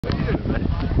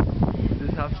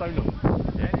Just have sound on.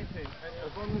 Anything. As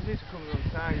long as this comes on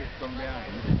target from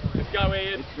behind. Let's go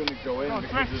in. It's going to go in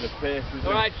because of the pace of the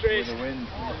wind.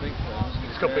 I think so.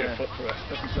 It's got a bit of foot to it.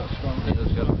 It's got strong.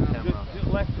 Just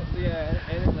left up the air,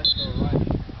 anything left or right. It's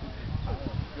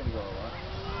going to go alright.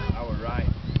 Our right.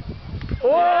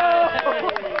 Whoa!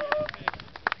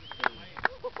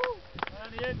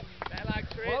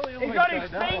 He got his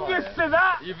fingers to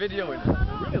that! You're videoing it?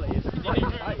 Really?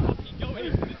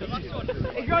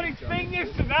 He got his fingers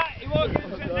to that! He won't get to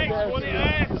the next one, it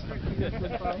hurts!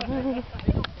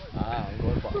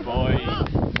 Boy,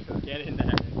 get in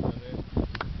there.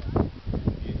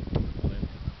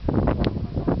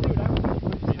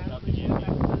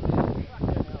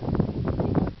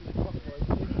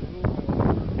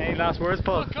 Any last words,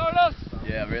 Paul? Carlos!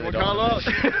 Yeah, really don't. Carlos!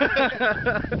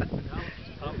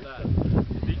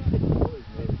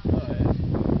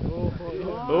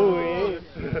 Oh,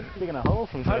 digging a hole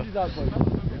from there.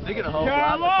 Digging a hole.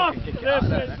 Carlos! The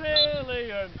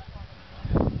Sicilian!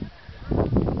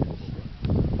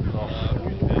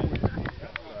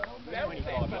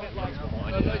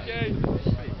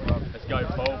 Let's go,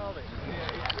 Paul.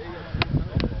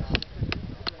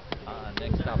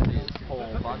 Next up is Paul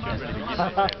Bunyan.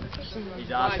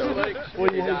 His arse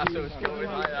was going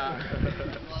like that.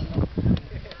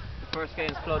 First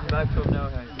game's floating back from now.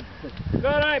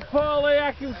 Alright, Paulie,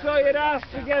 I can sew your ass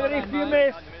together if you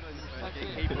miss.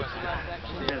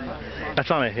 That's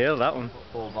on a hill, that one.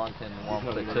 Paul Bunyan, 1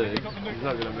 for 2. He's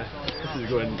not going to miss. This is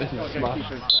going to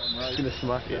smash. He's going to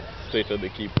smack it. Straight on the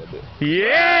keeper.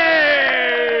 Yeah!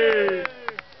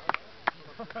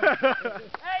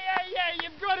 Hey,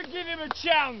 you've got to give him a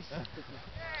chance.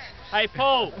 Hey,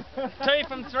 Paul, 2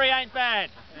 from 3 ain't bad.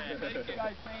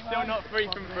 Still not 3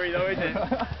 from 3 though, is it?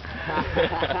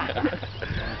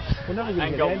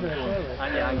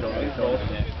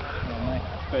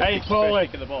 Hey, Paulie,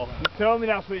 you told me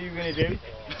that's what you were going to do.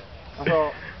 I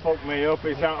thought, fuck me up,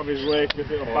 it's out of his way because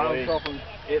it'll bounce off and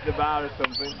hit the bar or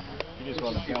something. You just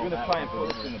want to go. He's going to fight for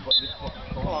this in the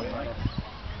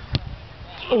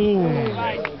Ooh.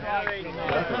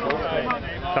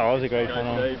 That was a great one.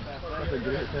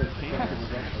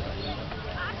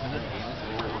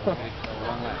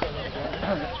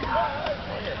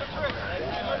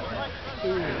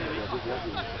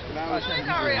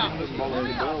 Hurry up!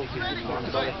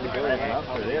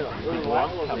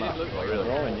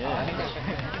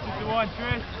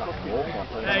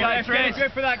 Hey, Trish, go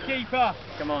for that keeper.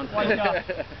 Come on.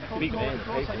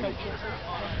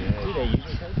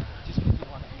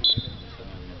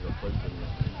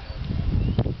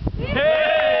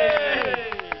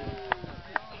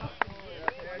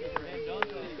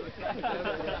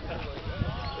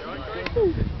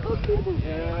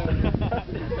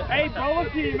 Hey,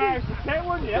 Bollocky, you managed to take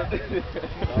one, yeah? Who's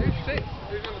 6?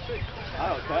 Who's number 6? I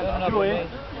don't care.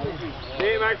 He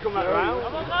might come back around. Oh,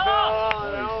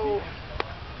 no.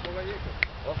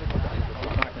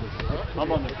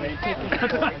 I'm on the team.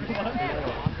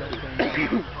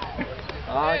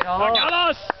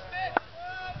 Carlos!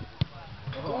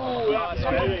 Oh, that's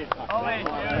good.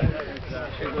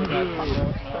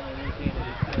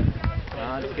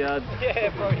 That's good. Yeah,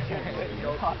 bro.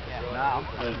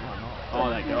 Oh,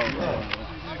 that goal.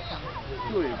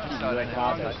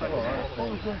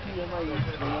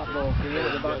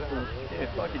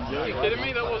 Fucking joke. Are you kidding me?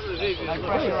 That wasn't as easy as it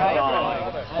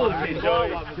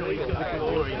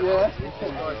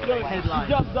Headline.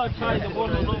 Just that kind of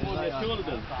one on one with your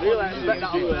shoulders. Really, I expect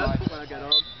that when I get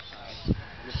home.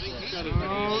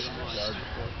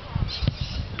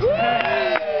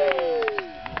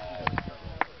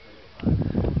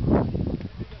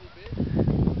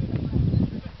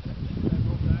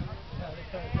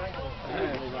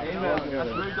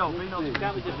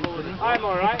 I'm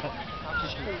alright.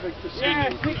 Yeah,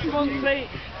 6 months late.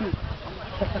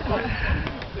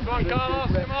 Come on,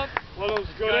 Carlos, come on. Well,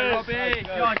 it's good, Robbie.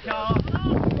 Go on, Carlos.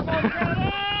 Come on,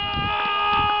 Carlos!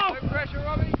 No pressure,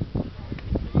 Robbie.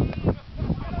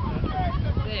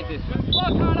 Save this. Come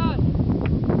on, Carlos.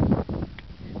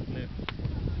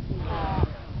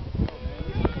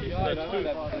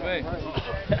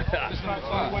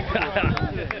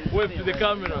 Whip to the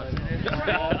camera.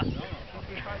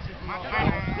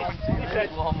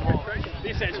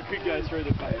 This actually could go through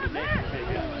the plate.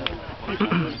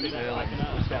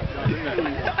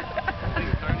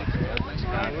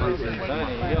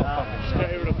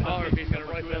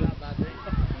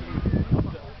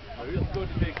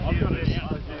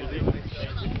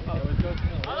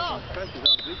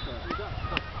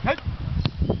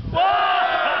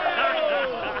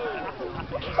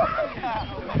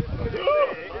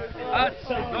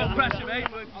 No pressure, mate.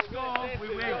 We score, we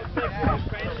win.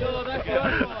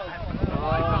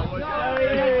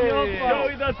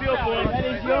 Joey, that's your fault. That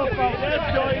is your fault. That's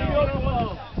Joey, your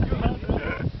fault.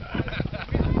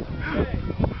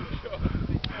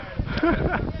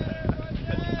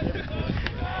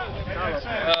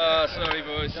 Sorry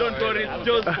boys. Don't worry, it's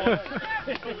Joe's fault.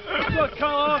 Go,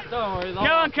 Carlos. Don't worry. Come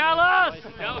on, Carlos.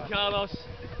 Come on, Carlos.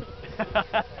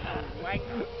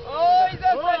 Oh, he's a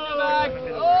centre back.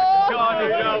 Oh, Come on,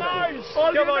 Rudo.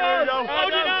 Come on, Rudo.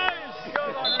 Hold your nose.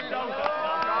 Come on, Rudo. Come back.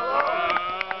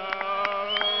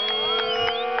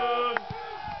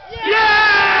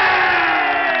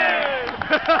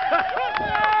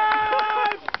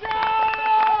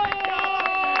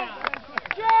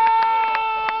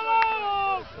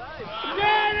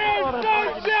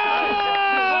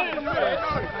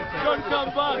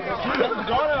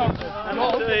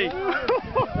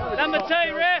 Number 2,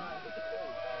 ref.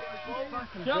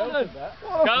 Carlos.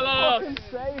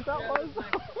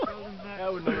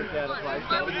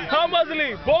 Hamersley,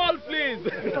 ball please.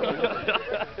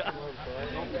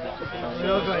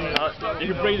 You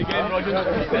can breathe again, Roger.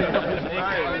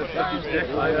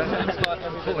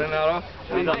 Pulling that off.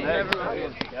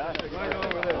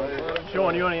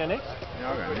 Sean, you want to go next?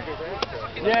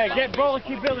 Yeah, get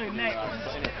Bollocky Billy next.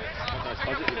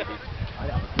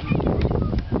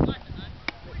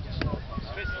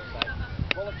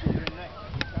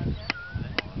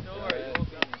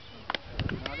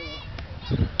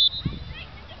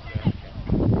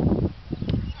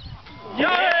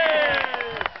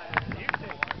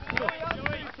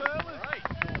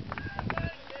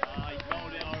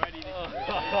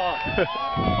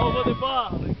 Over the bar.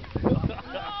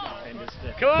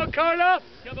 Come on, Carlos!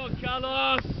 Come on,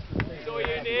 Carlos! So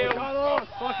you Neil. Carlos!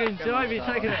 Fucking Joe, if you'd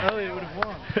taken it earlier, it would have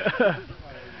won.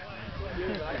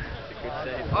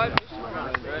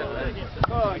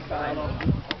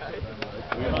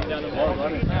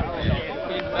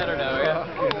 He's better now, yeah?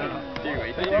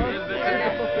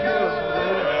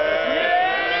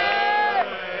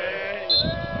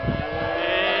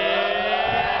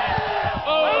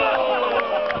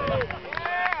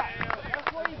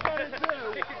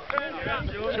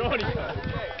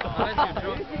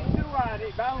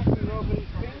 It bounces over his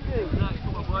fingers.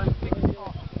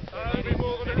 Be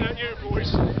more than that, you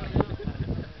boys.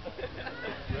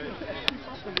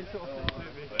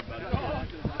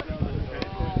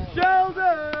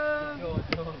 Sheldon!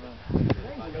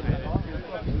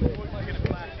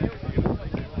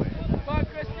 Come on,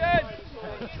 Christian!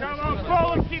 Come on,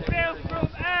 Bollocky Bill from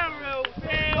Arrow!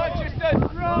 Manchester!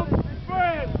 From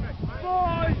Fred!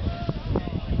 Boys!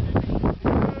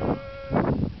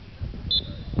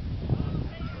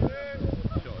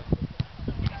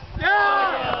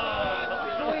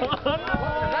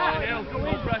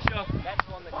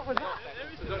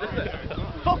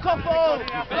 Fuck off all!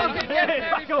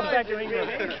 Back off back to England.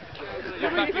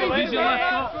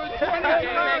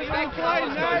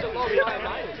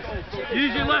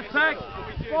 Use your left back.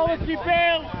 Bollocky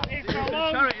Bill! It's a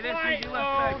long flight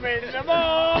home in the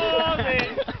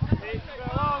morning. It's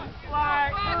a long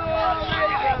flight home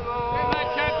in the morning.